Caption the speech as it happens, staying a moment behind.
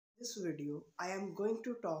This video, I am going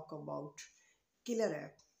to talk about killer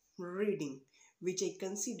app reading, which I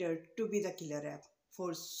consider to be the killer app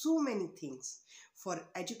for so many things, for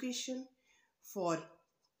education, for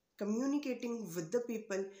communicating with the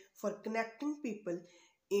people, for connecting people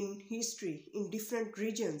in history, in different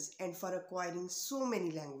regions, and for acquiring so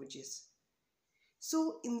many languages.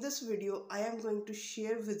 So in this video, I am going to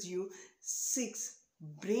share with you 6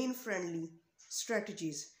 brain-friendly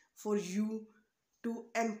strategies for you to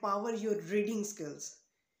empower your reading skills.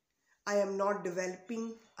 I am not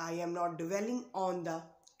dwelling on the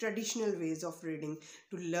traditional ways of reading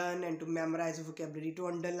to learn and to memorize vocabulary, to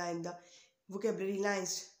underline the vocabulary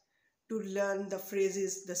lines, to learn the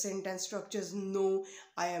phrases, the sentence structures. No,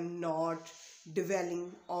 I am not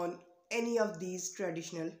dwelling on any of these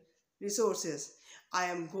traditional resources. I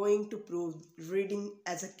am going to prove reading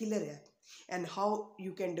as a killer app and how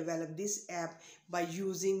you can develop this app by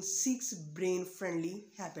using 6 brain friendly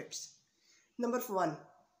habits. Number 1,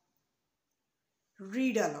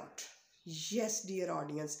 read a lot. Yes, dear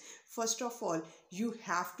audience, first of all, you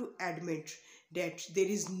have to admit that there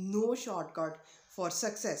is no shortcut for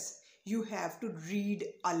success. You have to read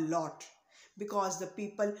a lot, because the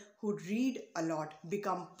people who read a lot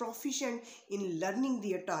become proficient in learning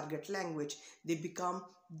their target language. They become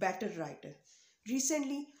better writer.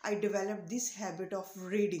 Recently, I developed this habit of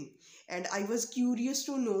reading, and I was curious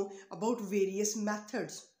to know about various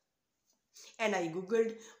methods, and I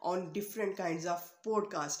googled on different kinds of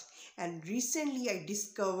podcast, and recently I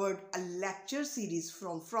discovered a lecture series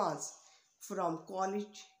from France, from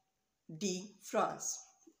College de France.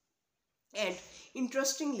 And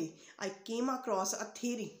interestingly, I came across a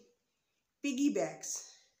theory: piggybacks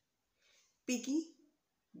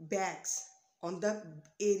piggybacks on the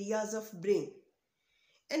areas of brain.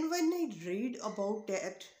 And when I read about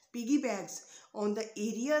that piggybacks on the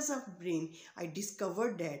areas of brain, I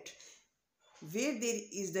discovered that where there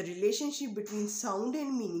is the relationship between sound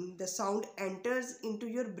and meaning, the sound enters into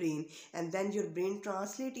your brain and then your brain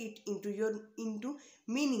translates it into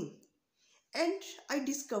meaning. And I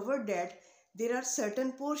discovered that there are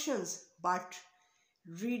certain portions, but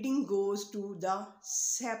reading goes to the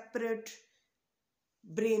separate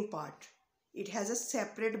brain part. It has a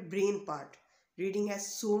separate brain part. Reading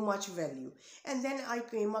has so much value. And then I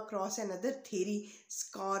came across another theory,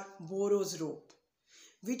 Scarborough's rope,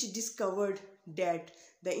 which discovered that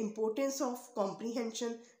the importance of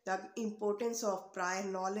comprehension, the importance of prior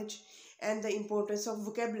knowledge, and the importance of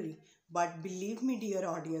vocabulary. But believe me, dear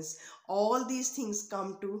audience, all these things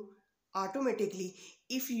come to automatically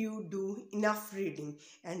if you do enough reading.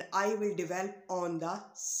 And I will develop on the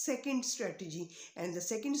second strategy, and the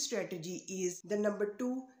second strategy is the number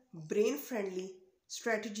 2 brain friendly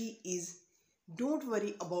strategy is: don't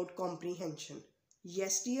worry about comprehension.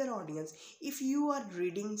 Yes, dear audience, if you are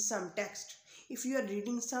reading some text, if you are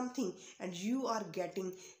reading something and you are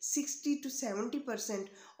getting 60 to 70%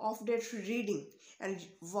 of that reading, and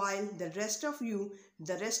while the rest of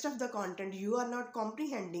the content you are not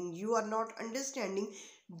comprehending, you are not understanding,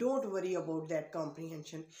 don't worry about that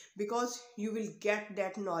comprehension, because you will get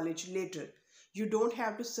that knowledge later. You don't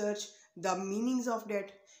have to search the meanings of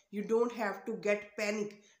that. You don't have to get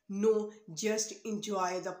panic. No, just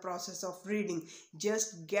enjoy the process of reading.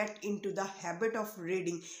 Just get into the habit of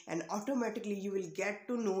reading, and automatically you will get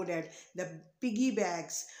to know that the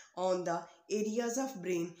piggybacks on the areas of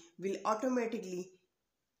brain will automatically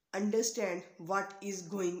understand what is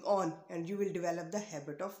going on, and you will develop the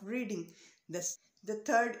habit of reading. The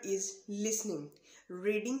third is listening.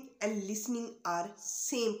 Reading and listening are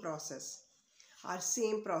same process,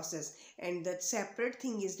 and the separate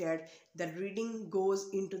thing is that the reading goes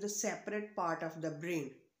into the separate part of the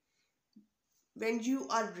brain. When you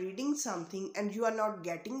are reading something and you are not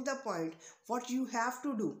getting the point, what you have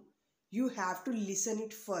to do, you have to listen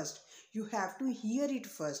it first, you have to hear it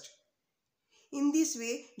first. In this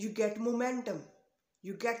way you get momentum,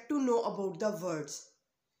 you get to know about the words.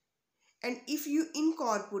 And if you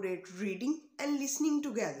incorporate reading and listening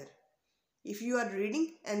together, if you are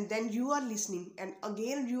reading and then you are listening and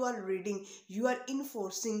again you are reading, you are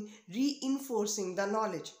reinforcing the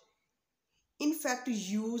knowledge. In fact,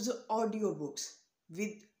 use audiobooks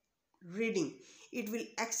with reading. It will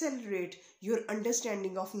accelerate your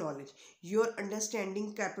understanding of knowledge, your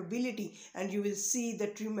understanding capability, and you will see the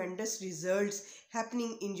tremendous results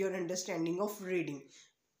happening in your understanding of reading.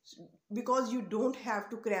 Because you don't have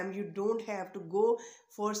to cram, you don't have to go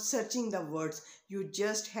for searching the words, you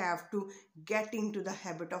just have to get into the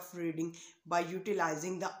habit of reading by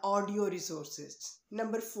utilizing the audio resources.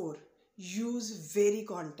 Number 4, use very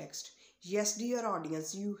context. Yes, dear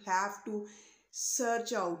audience, you have to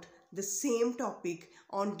search out the same topic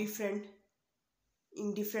on different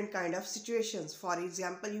kind of situations. For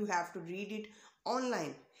example, you have to read it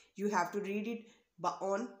online, you have to read it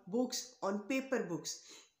on books, on paper books.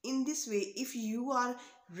 In this way, if you are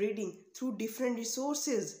reading through different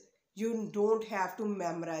resources, you don't have to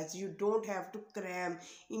memorize, you don't have to cram.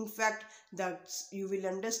 In fact, that you will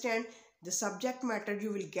understand the subject matter,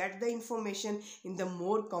 you will get the information in the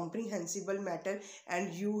more comprehensible matter,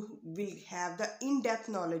 and you will have the in-depth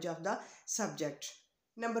knowledge of the subject.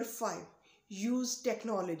 Number 5, use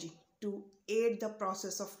technology to aid the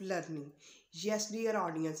process of learning. Yes, dear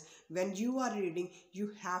audience, when you are reading,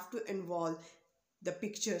 you have to involve the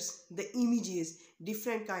pictures, the images,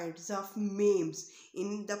 different kinds of memes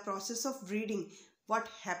in the process of reading. What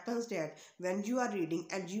happens that when you are reading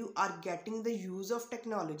and you are getting the use of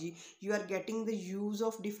technology, you are getting the use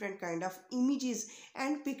of different kind of images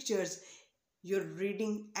and pictures, your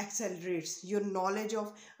reading accelerates, your knowledge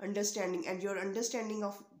of understanding and your understanding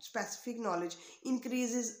of specific knowledge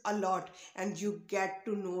increases a lot, and you get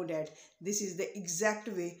to know that this is the exact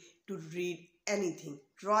way to read anything,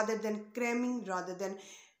 rather than cramming, rather than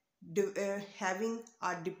having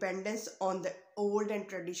a dependence on the old and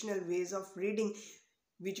traditional ways of reading,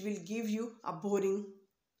 which will give you a boring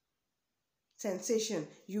sensation.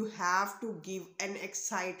 You have to give an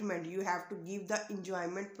excitement, you have to give the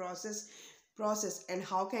enjoyment process. And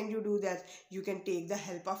how can you do that? You can take the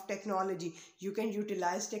help of technology, you can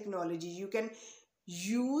utilize technology, you can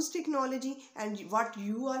use technology, and what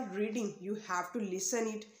you are reading, you have to listen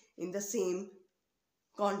it in the same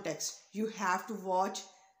context, you have to watch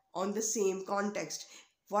on the same context.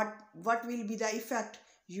 What will be the effect?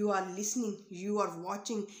 You are listening, you are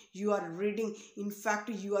watching, you are reading. In fact,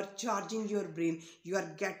 you are charging your brain, you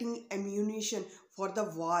are getting ammunition for the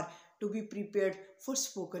war, to be prepared for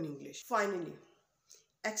spoken English. Finally,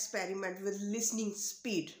 experiment with listening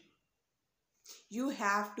speed. You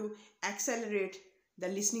have to accelerate the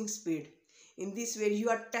listening speed. In this way, you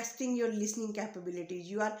are testing your listening capabilities,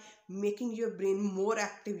 you are making your brain more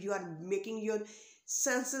active, you are making your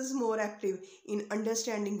senses more active in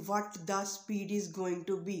understanding what the speed is going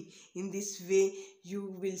to be. In this way,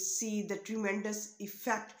 you will see the tremendous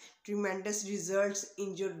effect, tremendous results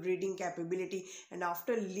in your reading capability. And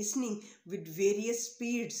after listening with various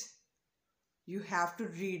speeds, you have to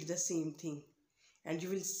read the same thing, and you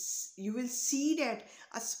will see that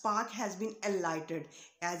a spark has been enlightened,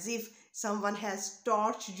 as if someone has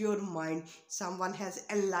torched your mind, someone has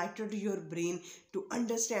enlightened your brain to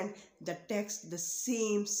understand the text, the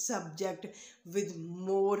same subject, with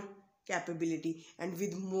more capability and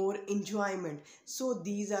with more enjoyment. So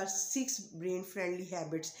these are 6 brain friendly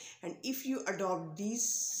habits, and if you adopt these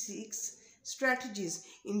 6 strategies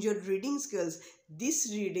in your reading skills,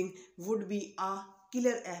 this reading would be a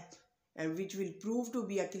killer app, and which will prove to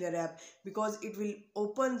be a killer app, because it will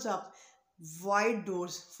opens up wide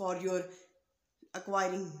doors for your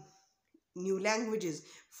acquiring new languages,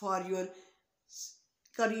 for your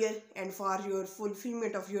career, and for your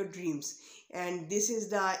fulfillment of your dreams. And this is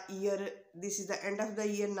the year, this is the end of the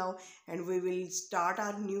year now, and we will start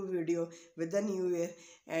our new video with the new year.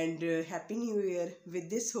 And happy new year, with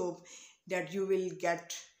this hope that you will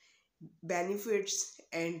get benefits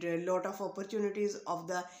and a lot of opportunities of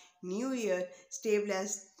the new year. Stay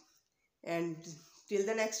blessed, and till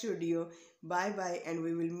the next video, bye bye, and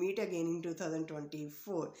we will meet again in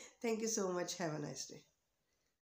 2024. Thank you so much. Have a nice day.